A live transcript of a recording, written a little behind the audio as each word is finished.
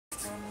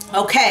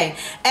Okay,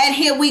 and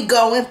here we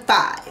go in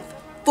 5,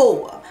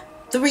 4,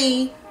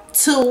 3,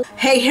 2.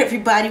 Hey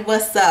everybody,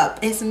 what's up?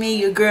 It's me,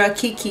 your girl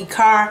KiKi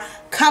Carr,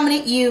 coming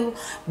at you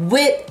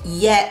with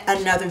yet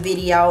another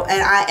video,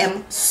 and I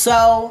am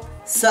so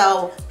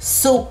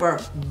super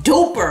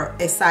duper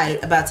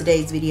excited about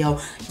today's video.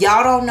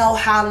 Y'all don't know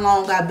how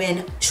long I've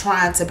been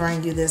trying to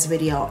bring you this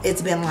video.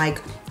 It's been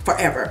like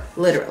forever,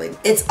 literally.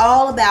 It's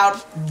all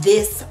about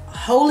this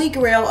holy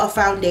grail of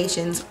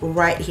foundations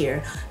right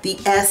here, the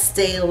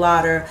Estee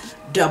Lauder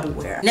Double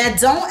Wear. Now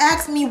don't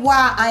ask me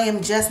why I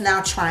am just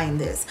now trying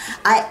this.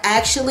 I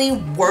actually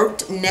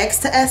worked next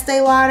to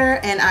Estee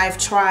Lauder and I've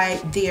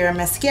tried their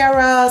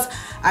mascaras,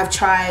 I've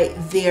tried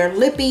their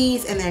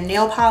lippies and their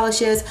nail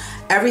polishes.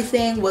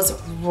 Everything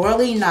was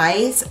really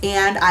nice,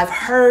 and I've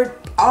heard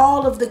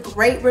all of the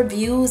great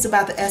reviews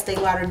about the Estee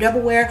Lauder Double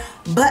Wear,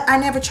 but I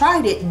never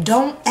tried it.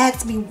 Don't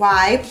ask me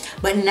why,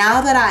 but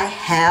now that I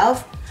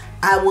have,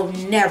 I will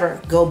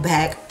never go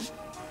back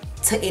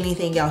to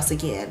anything else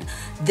again.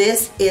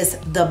 This is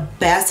the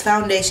best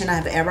foundation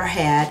I've ever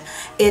had.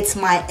 It's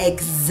my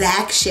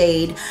exact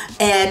shade,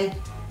 and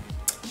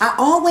I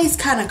always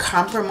kind of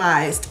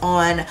compromised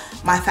on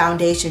my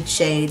foundation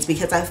shades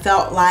because I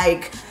felt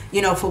like,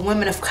 you know, for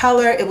women of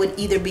color, it would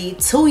either be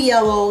too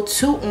yellow,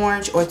 too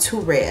orange, or too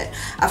red.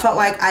 I felt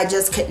like I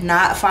just could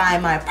not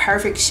find my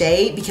perfect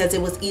shade because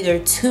it was either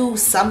too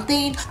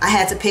something. I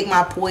had to pick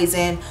my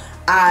poison.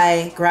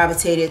 I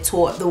gravitated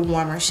toward the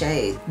warmer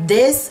shade.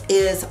 This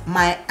is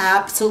my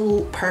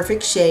absolute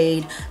perfect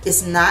shade.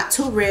 It's not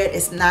too red,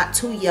 it's not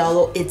too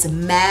yellow, it's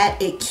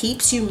matte, it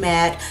keeps you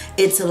matte,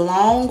 it's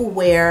long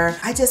wear.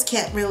 I just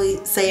can't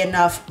really say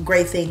enough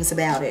great things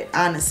about it,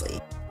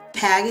 honestly.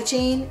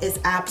 Packaging is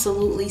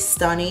absolutely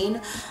stunning.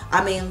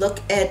 I mean, look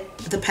at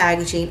the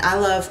packaging. I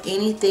love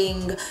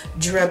anything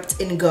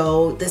dripped in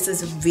gold. This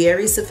is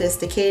very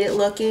sophisticated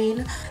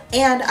looking,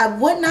 and I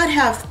would not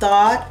have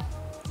thought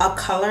a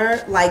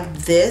color like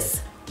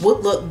this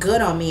would look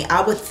good on me.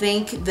 I would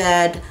think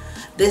that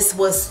this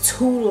was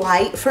too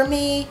light for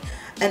me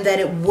and that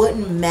it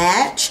wouldn't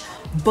match,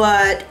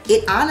 but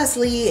it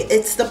honestly,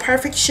 it's the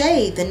perfect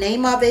shade. The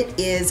name of it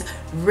is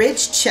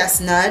Rich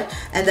Chestnut,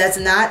 and that's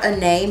not a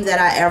name that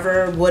I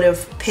ever would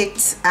have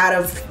picked out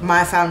of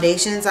my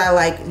foundations. I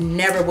like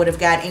never would have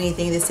got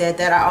anything that said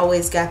that. I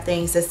always got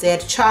things that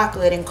said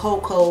chocolate and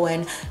cocoa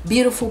and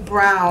beautiful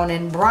brown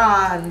and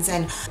bronze.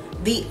 And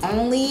the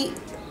only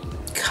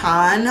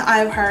con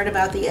I've heard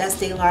about the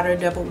Estee Lauder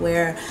Double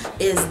Wear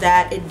is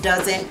that it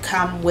doesn't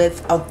come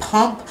with a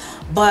pump,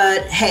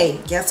 but hey,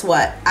 guess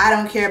what? I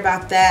don't care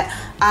about that.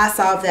 I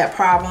solved that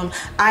problem.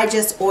 I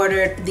just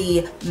ordered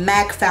the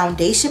MAC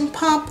foundation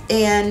pump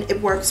and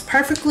it works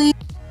perfectly.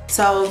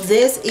 So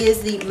this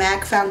is the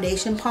MAC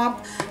foundation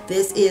pump.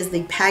 This is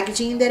the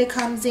packaging that it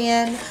comes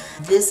in.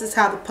 This is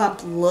how the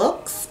pump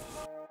looks.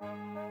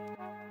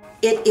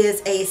 It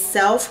is a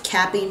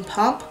self-capping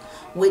pump,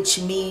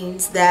 which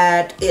means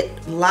that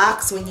it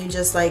locks when you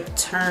just like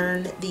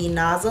turn the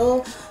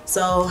nozzle.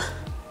 So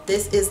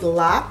this is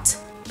locked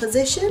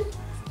position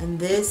and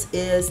this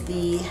is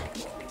the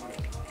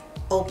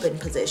open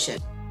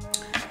position,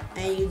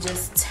 and you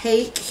just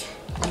take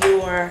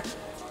your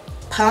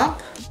pump,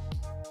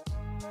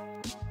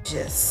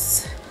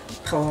 just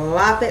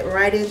plop it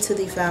right into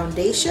the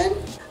foundation.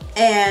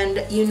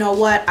 And you know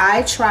what,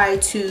 I try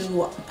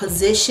to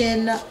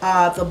position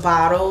the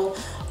bottle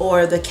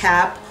or the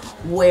cap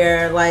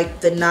where like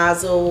the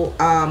nozzle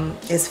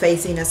is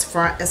facing as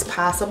front as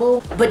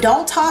possible, but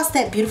don't toss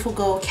that beautiful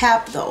gold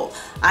cap though.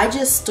 I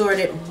just stored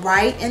it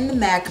right in the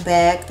MAC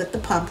bag that the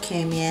pump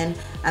came in,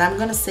 and I'm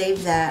gonna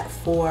save that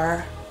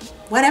for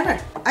whatever.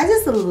 I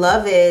just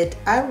love it.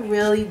 I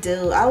really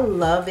do. I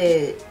love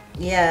it.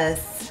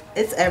 Yes,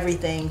 it's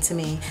everything to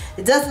me.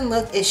 It doesn't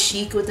look as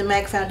chic with the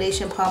MAC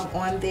foundation pump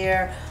on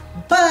there,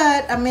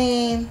 but I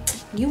mean,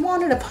 you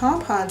wanted a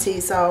pump,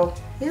 auntie, so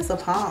here's a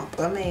pump.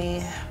 I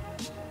mean,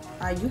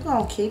 are you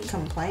gonna keep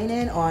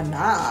complaining or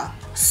nah?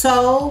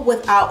 So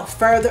without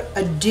further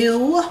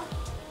ado,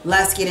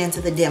 let's get into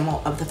the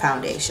demo of the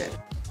foundation.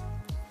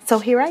 So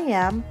here I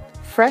am,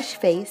 fresh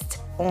faced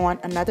on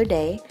another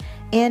day,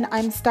 and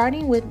I'm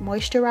starting with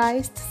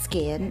moisturized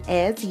skin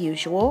as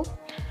usual.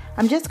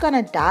 I'm just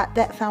gonna dot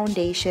that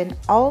foundation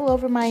all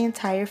over my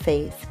entire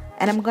face,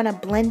 and I'm gonna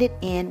blend it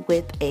in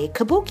with a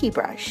kabuki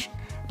brush.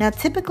 Now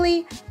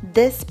typically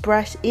this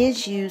brush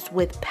is used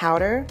with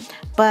powder,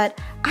 but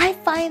I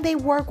find they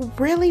work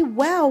really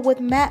well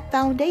with matte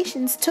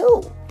foundations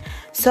too.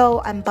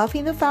 So I'm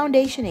buffing the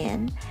foundation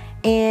in,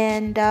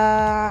 and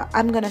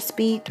I'm gonna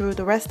speed through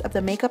the rest of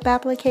the makeup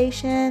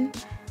application.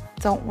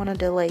 Don't want to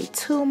delay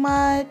too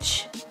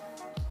much.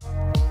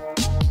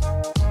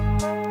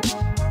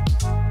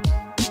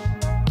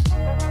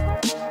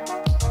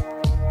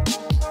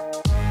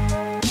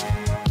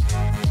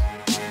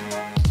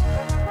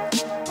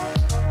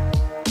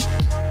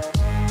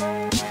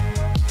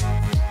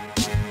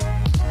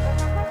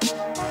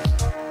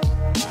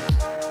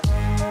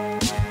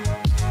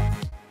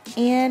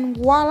 And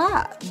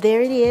voila,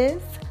 there it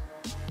is.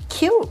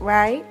 Cute,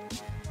 right?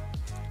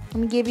 Let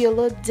me give you a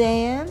little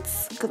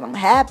dance because I'm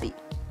happy.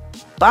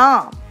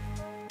 Bomb.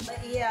 But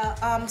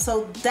yeah,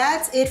 so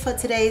that's it for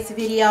today's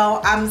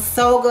video. I'm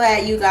so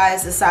glad you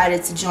guys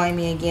decided to join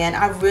me again.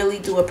 I really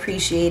do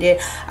appreciate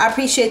it. I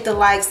appreciate the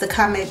likes, the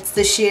comments,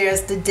 the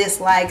shares, the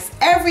dislikes,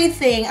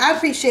 everything. I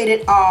appreciate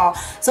it all.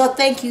 So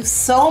thank you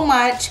so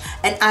much,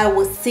 and I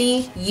will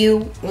see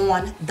you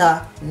on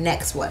the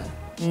next one.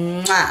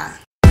 Mwah.